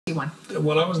1961.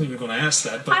 Well, I wasn't even going to ask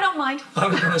that, but I don't mind. I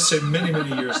was going to say many,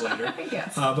 many years later.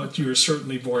 Yes. But you were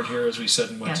certainly born here, as we said,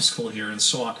 and went to Yes. school here and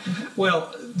so on.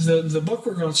 Well, the book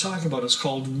we're going to talk about is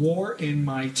called War in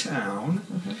My Town.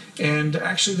 And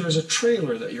actually there's a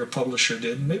trailer that your publisher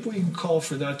did. Maybe we can call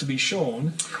for that to be shown.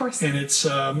 Of course. And it's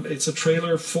a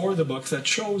trailer for the book that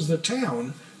shows the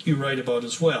town you write about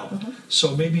as well.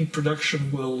 So maybe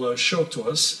production will show it to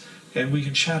us, and we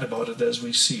can chat about it as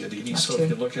we see it, Edie. So if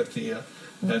you look at the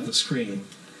screen.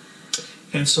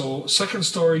 And so Second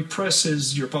Story Press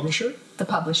is your publisher? The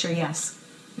publisher, yes.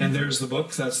 And there's the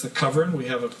book. That's the cover, and we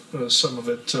have some of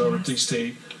it, or at least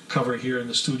a cover here in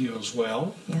the studio as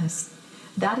well. Yes.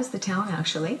 That is the town,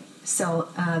 actually. So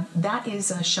that is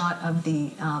a shot of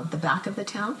the back of the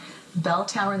town, bell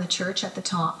tower and the church at the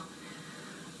top.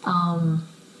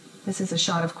 This is a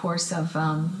shot, of course, of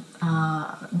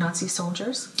Nazi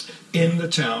soldiers. In the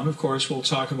town, of course, we'll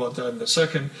talk about that in a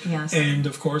second. Yes. And,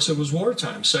 of course, it was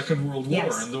wartime, Second World War,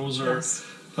 Yes. and those are,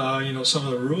 some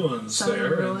of the ruins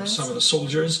and some of the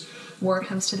soldiers. War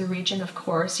comes to the region, of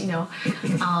course,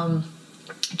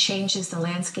 changes the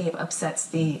landscape, upsets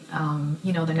the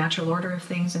natural order of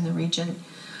things in the region.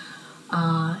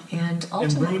 And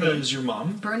ultimately... And Bruna is your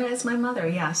mom? Bruna is my mother,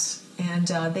 yes. And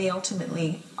they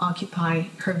ultimately occupy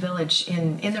her village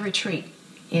in the retreat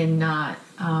in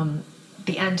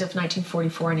the end of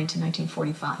 1944 and into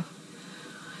 1945.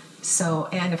 So,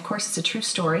 and of course it's a true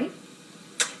story.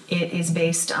 It is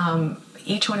based,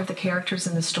 each one of the characters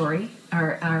in the story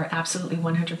are absolutely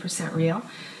 100% real.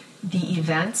 The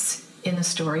events in the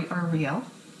story are real.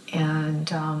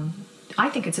 And I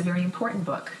think it's a very important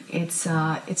book. It's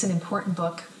an important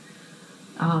book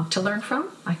to learn from,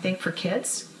 I think, for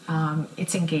kids.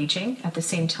 It's engaging at the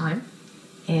same time,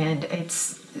 and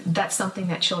that's something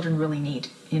that children really need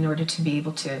in order to be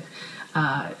able to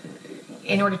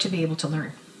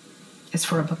learn. Is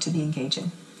for a book to be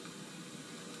engaging.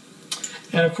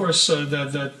 And of course,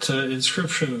 that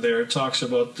inscription there talks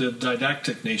about the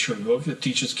didactic nature of the book. It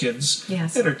teaches kids,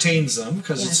 entertains them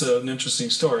because it's an interesting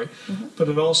story, but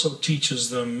it also teaches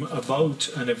them about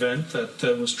an event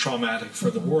that was traumatic for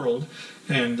the world.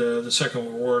 And the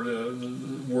Second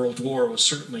World War was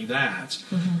certainly that.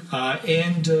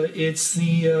 And it's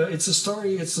the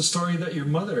story that your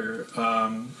mother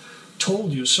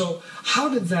told you. So how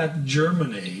did that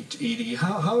germinate, Edie?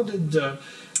 How did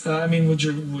would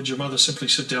your mother simply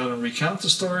sit down and recount the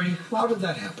story? How did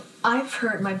that happen?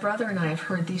 My brother and I have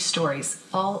heard these stories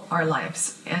all our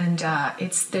lives, and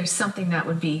there's something that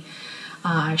would be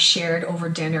shared over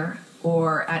dinner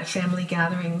or at family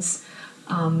gatherings.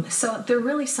 So they're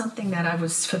really something that I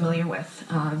was familiar with,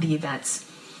 the events.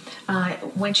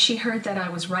 When she heard that I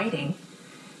was writing,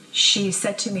 she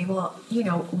said to me, well,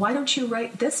 why don't you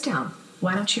write this down?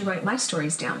 Why don't you write my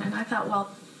stories down? And I thought, well,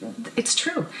 it's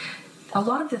true. A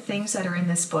lot of the things that are in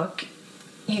this book,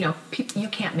 you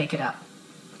can't make it up.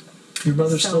 Your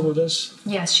mother's still with us?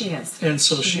 Yes, she is. And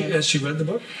so has she read the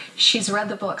book? She's read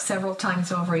the book several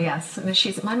times over, yes.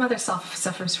 And my mother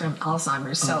suffers from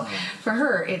Alzheimer's, so for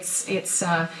her, it's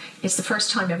the first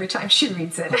time every time she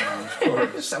reads it. Of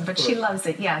course. But she loves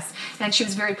it, yes. And she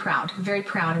was very proud and very,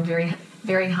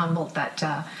 very humbled that,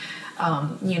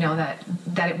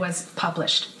 that it was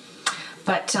published.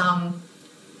 But,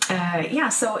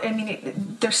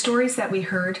 they're stories that we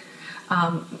heard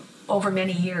over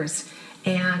many years.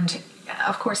 And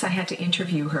of course, I had to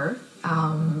interview her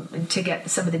to get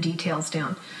some of the details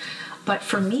down. But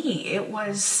for me, it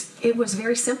was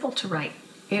very simple to write.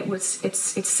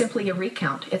 It's simply a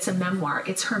recount. It's a memoir.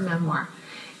 It's her memoir,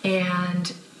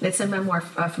 and it's a memoir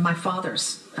of my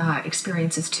father's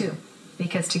experiences too,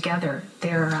 because together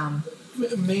they're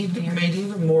made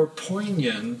even more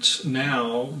poignant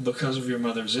now because of your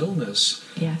mother's illness.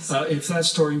 Yes. If that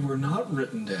story were not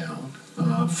written down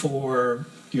for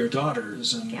your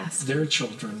daughters and their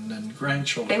children and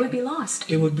grandchildren, they would be lost.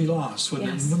 It would be lost.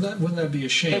 Wouldn't that be a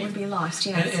shame? It would be lost.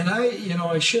 Yes. And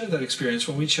I shared that experience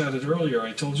when we chatted earlier.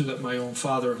 I told you that my own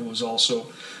father, who was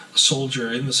also a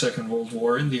soldier in the Second World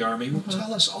War in the Army, would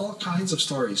tell us all kinds of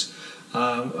stories.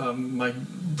 My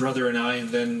brother and I, and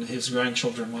then his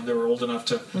grandchildren when they were old enough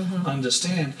to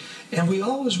understand. And we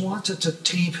always wanted to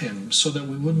tape him so that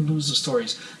we wouldn't lose the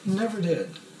stories. Never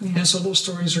did. Yeah. And so those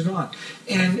stories are gone.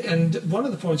 And one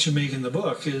of the points you make in the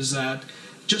book is that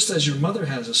just as your mother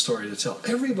has a story to tell,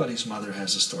 everybody's mother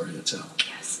has a story to tell.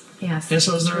 Yes. Yes. And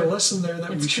so is there a lesson there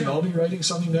that we should all be writing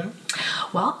something down?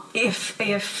 Well, if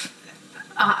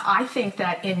I think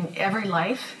that in every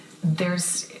life,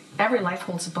 every life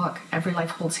holds a book. Every life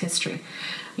holds history.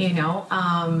 There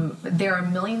are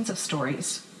millions of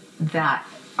stories that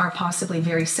are possibly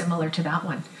very similar to that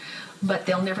one, but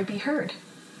they'll never be heard.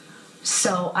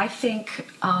 So I think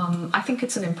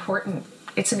it's an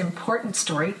important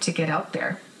story to get out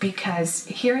there, because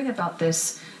hearing about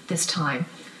this time,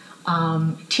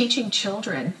 teaching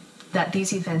children that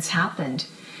these events happened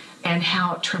and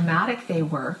how traumatic they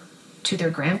were to their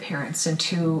grandparents and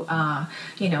to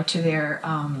their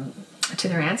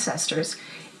ancestors.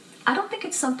 I don't think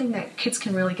it's something that kids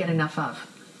can really get enough of.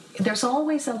 There's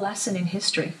always a lesson in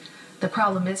history. The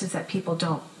problem is that people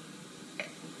don't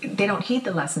heed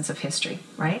the lessons of history,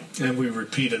 right? And we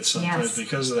repeat it sometimes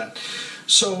because of that.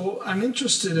 So I'm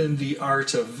interested in the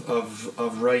art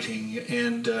of writing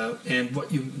and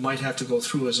what you might have to go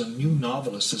through as a new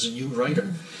novelist, as a new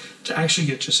writer, to actually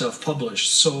get yourself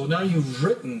published. So now you've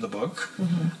written the book.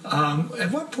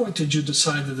 At what point did you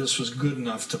decide that this was good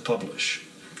enough to publish?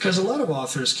 Because a lot of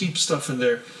authors keep stuff in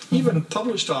there, even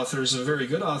published authors and very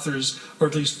good authors, or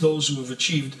at least those who have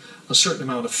achieved a certain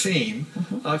amount of fame,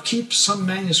 keep some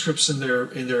manuscripts in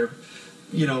their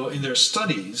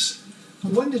studies.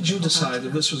 When did you decide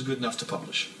that this was good enough to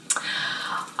publish?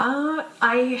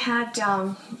 I had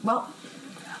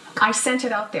I sent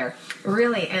it out there,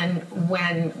 really. And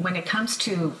when it comes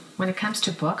to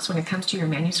books, when it comes to your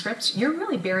manuscripts, you're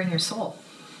really bearing your soul.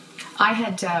 I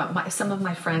had some of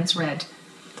my friends read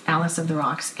Alice of the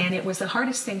Rocks, and it was the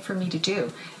hardest thing for me to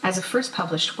do as a first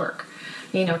published work,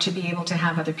 to be able to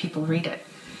have other people read it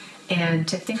and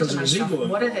to think to myself,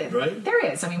 what are they? Right? There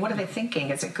is. I mean, what are they thinking?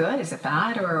 Is it good? Is it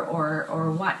bad?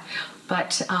 Or what?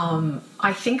 But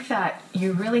I think that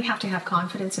you really have to have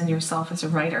confidence in yourself as a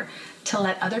writer to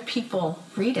let other people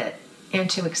read it and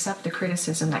to accept the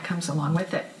criticism that comes along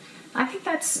with it. I think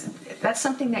that's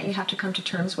something that you have to come to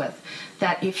terms with.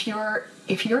 That if you're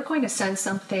going to send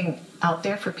something out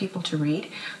there for people to read,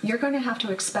 you're going to have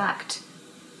to expect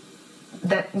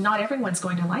that not everyone's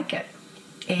going to like it.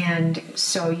 And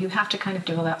so you have to kind of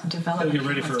develop. You get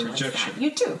ready for rejection.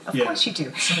 You do, of course you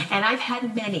do. And I've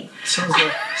had many.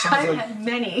 Had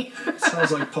many.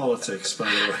 Sounds like politics, by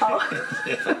the way.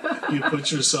 Oh. You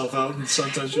put yourself out, and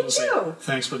sometimes you'll say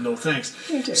thanks, but no thanks.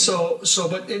 You do. So,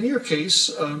 but in your case,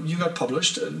 you got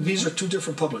published. These are two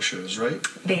different publishers, right?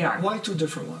 They are. Why two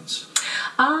different ones?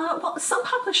 Well, some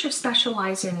publishers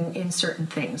specialize in certain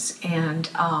things, and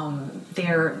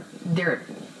they're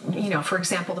for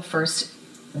example, the first.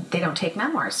 They don't take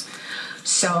memoirs.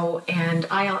 So, and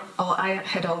I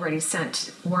had already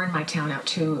sent Warren My Town out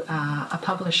to a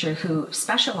publisher who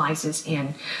specializes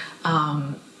in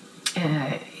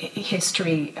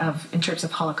history in terms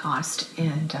of Holocaust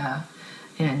and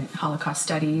Holocaust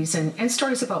studies and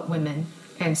stories about women,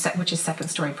 which is Second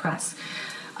Story Press.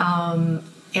 And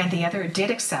the other did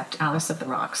accept Alice of the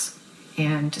Rocks,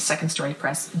 and Second Story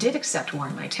Press did accept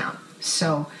Warren My Town.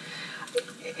 So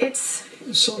it's...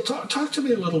 So talk to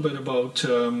me a little bit about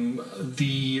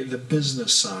the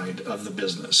business side of the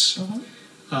business.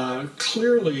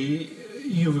 Clearly,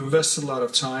 you've invested a lot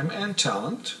of time and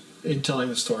talent in telling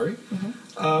the story.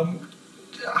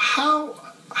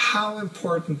 How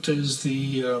important is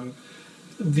the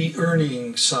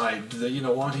earning side,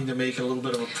 wanting to make a little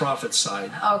bit of a profit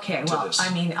side? Okay, well, this?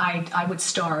 I mean, I would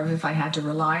starve if I had to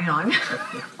rely on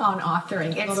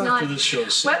authoring. It's not after this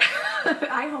show's but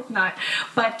I hope not.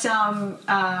 But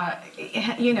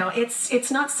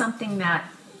it's not something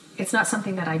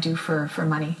that I do for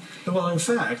money. Well, in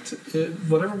fact,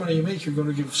 whatever money you make, you're going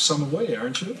to give some away,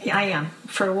 aren't you? I am.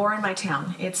 For Warren My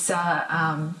Town. It's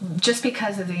just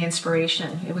because of the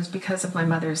inspiration. It was because of my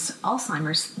mother's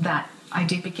Alzheimer's that I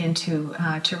did begin to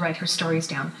write her stories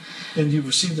down. And you've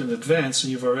received an advance,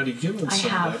 and you've already given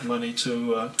some of that money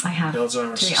to the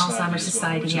Alzheimer's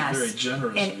Society, which is very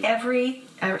generous.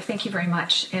 And thank you very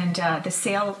much. And the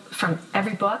sale from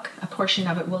every book, a portion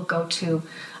of it will go to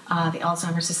the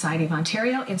Alzheimer's Society of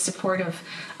Ontario in support of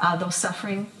those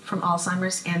suffering from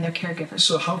Alzheimer's and their caregivers.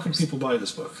 So how can people buy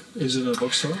this book? Is it in a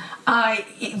bookstore?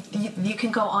 You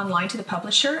can go online to the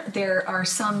publisher. There are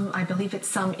some, I believe it's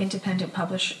some independent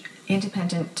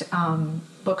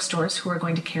bookstores who are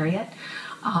going to carry it.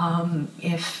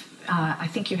 I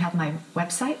think you have my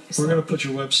website. We're going to put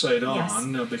your website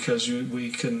on because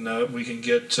we can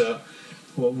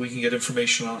get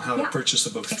information on how to purchase the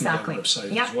book through that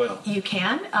website as well. You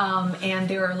can, and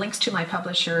there are links to my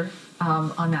publisher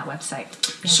on that website.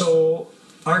 Yes. So,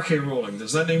 R.K. Rowling,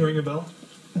 does that name ring a bell?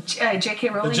 J.K.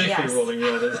 Rowling, J.K. Rowling,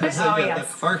 yeah.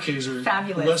 Yes. R.K.'s are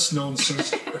fabulous. Less known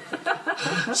since.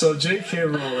 So, J.K.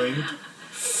 Rowling,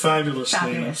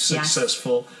 fabulously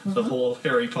successful, the whole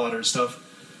Harry Potter stuff.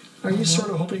 Are you sort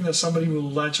of hoping that somebody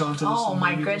will latch onto this? Oh,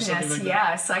 my goodness, like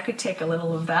yes. I could take a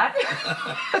little of that.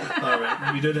 All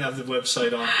right. We did have the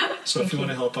website on, so if you want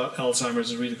to help out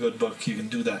Alzheimer's and read a good book, you can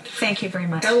do that. Thank you very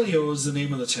much. Elio is the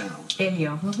name of the town.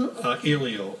 Elio.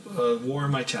 Elio, War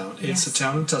in My Town. It's a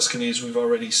town in Tuscany, as we've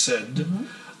already said.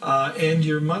 And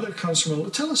your mother comes from...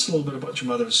 Tell us a little bit about your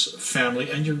mother's family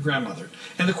and your grandmother.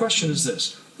 And the question is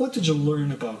this. What did you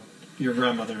learn about your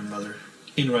grandmother and mother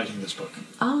in writing this book?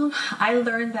 I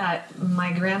learned that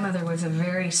my grandmother was a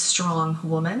very strong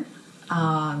woman.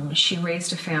 She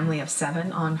raised a family of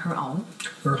 7 on her own.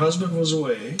 Her husband was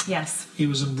away. Yes. He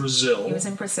was in Brazil. He was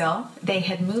in Brazil. They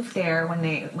had moved there when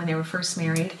they were first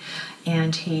married,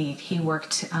 and he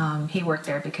worked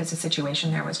there because the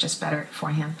situation there was just better for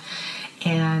him.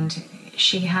 And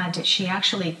she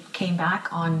actually came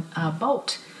back on a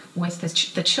boat with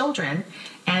the children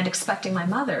and expecting my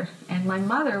mother. And my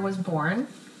mother was born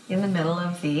in the middle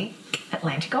of the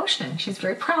Atlantic Ocean. She's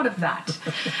very proud of that.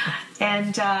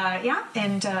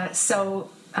 So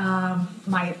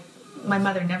my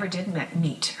mother never did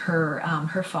meet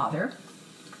her father.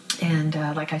 And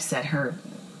like I said, her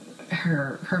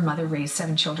mother raised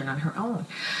 7 children on her own.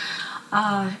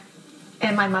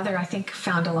 And my mother, I think,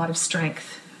 found a lot of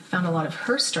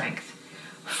her strength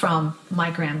from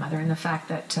my grandmother, and the fact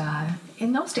that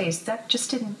in those days that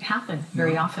just didn't happen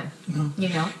very often. No. You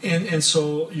know. And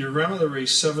so your grandmother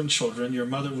raised 7 children. Your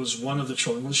mother was one of the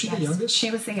children. Was she the youngest? She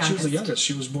was the youngest. She was the youngest.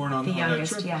 She was born on that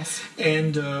trip. Yes.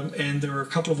 And there were a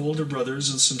couple of older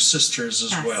brothers and some sisters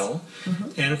as well.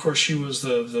 And of course she was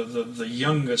the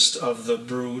youngest of the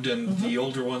brood, and the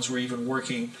older ones were even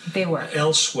working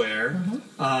elsewhere.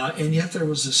 And yet there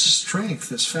was this strength,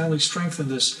 this family strength, and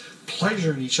this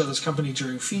pleasure in each other's company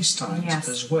during feast times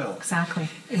as well. Exactly.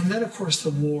 And then, of course, the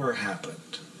war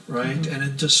happened, right? And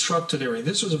it disrupted everything.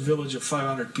 This was a village of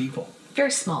 500 people.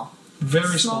 Very small.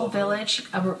 Very small village,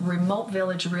 a remote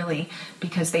village, really,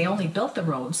 because they only built the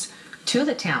roads to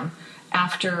the town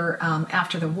after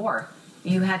the war.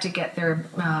 You had to get there,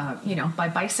 by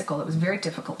bicycle. It was very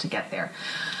difficult to get there.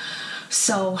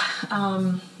 So,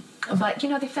 but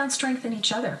they found strength in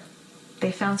each other.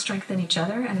 They found strength in each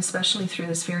other, and especially through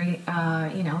this very,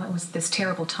 it was this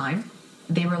terrible time.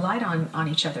 They relied on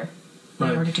each other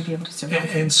in order to be able to survive.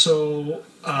 And so,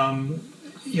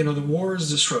 the war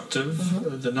is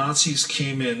disruptive. The Nazis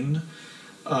came in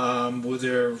with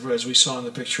their, as we saw in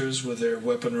the pictures, with their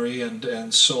weaponry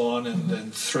and so on,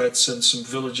 and threats, and some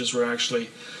villages were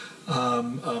actually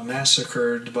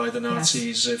massacred by the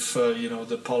Nazis. If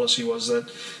the policy was that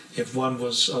if one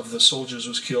of the soldiers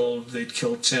was killed, they'd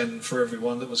kill 10 for every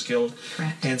one that was killed.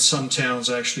 Correct. And some towns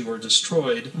actually were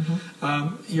destroyed.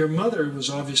 Your mother was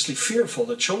obviously fearful.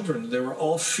 The children, they were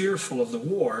all fearful of the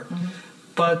war.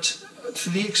 But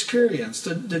through the experience,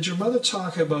 did your mother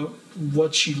talk about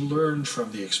what she learned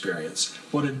from the experience,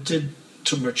 what it did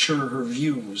to mature her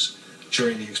views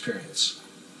during the experience?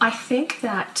 I think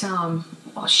that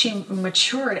she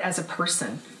matured as a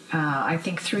person, I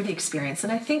think, through the experience.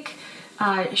 And I think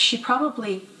she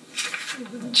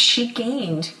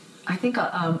gained, I think,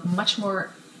 a much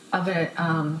more of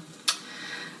an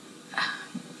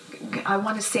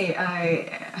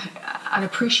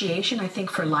appreciation, I think,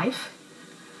 for life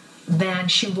than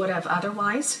she would have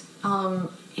otherwise.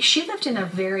 She lived in a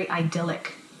very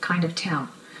idyllic kind of town.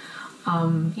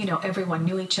 Everyone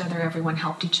knew each other, everyone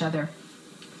helped each other.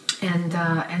 And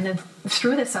then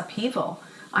through this upheaval,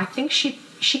 I think she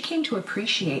came to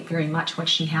appreciate very much what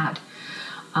she had.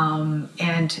 I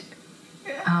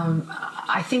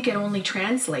think it only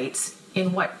translates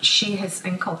in what she has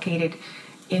inculcated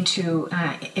into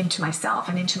myself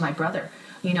and into my brother,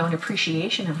 an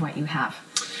appreciation of what you have.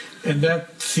 And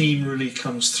that theme really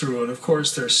comes through. And of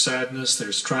course, there's sadness,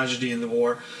 there's tragedy in the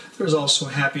war. There's also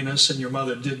happiness, and your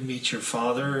mother did meet your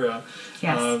father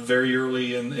very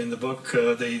early in the book.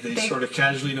 They sort of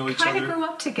casually know each other. Kind of grew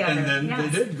up together. And then they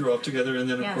did grow up together, and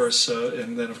then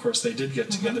of course they did get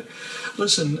together.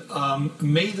 Listen,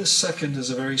 May the 2nd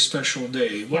is a very special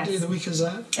day. What day of the week is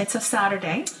that? It's a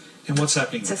Saturday. And what's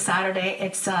happening? It's a Saturday.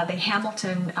 It's the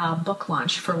Hamilton book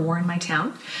launch for War in My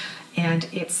Town. And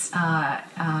it's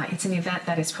an event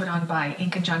that is put on in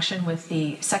conjunction with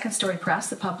the Second Story Press,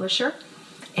 the publisher,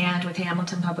 and with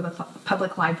Hamilton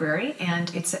Public Library,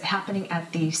 and it's happening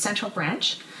at the Central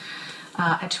Branch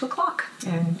at 2:00,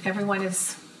 and everyone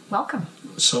is welcome.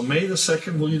 So May the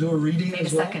 2nd, will you do a reading May the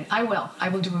 2nd, I will. I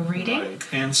will do a reading. Right.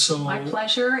 And so my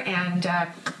pleasure, and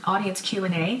audience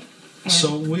Q&A.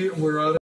 So we're out of